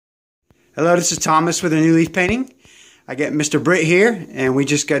Hello, this is Thomas with a New Leaf Painting. I got Mr. Britt here, and we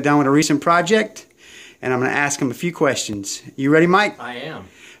just got done with a recent project, and I'm going to ask him a few questions. You ready, Mike? I am.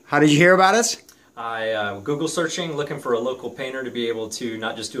 How did you hear about us? I Google searching, looking for a local painter to be able to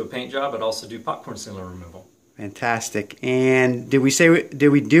not just do a paint job, but also do popcorn sealer removal. Fantastic. And did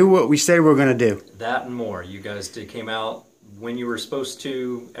we do what we said we were going to do? That and more. You guys came out when you were supposed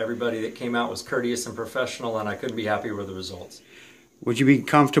to. Everybody that came out was courteous and professional, and I couldn't be happier with the results. Would you be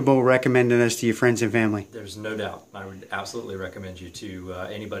comfortable recommending us to your friends and family? There's no doubt. I would absolutely recommend you to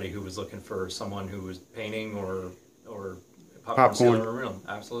anybody who was looking for someone who was painting or popcorn sealer removal.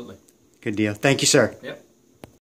 Absolutely. Good deal. Thank you, sir. Yep.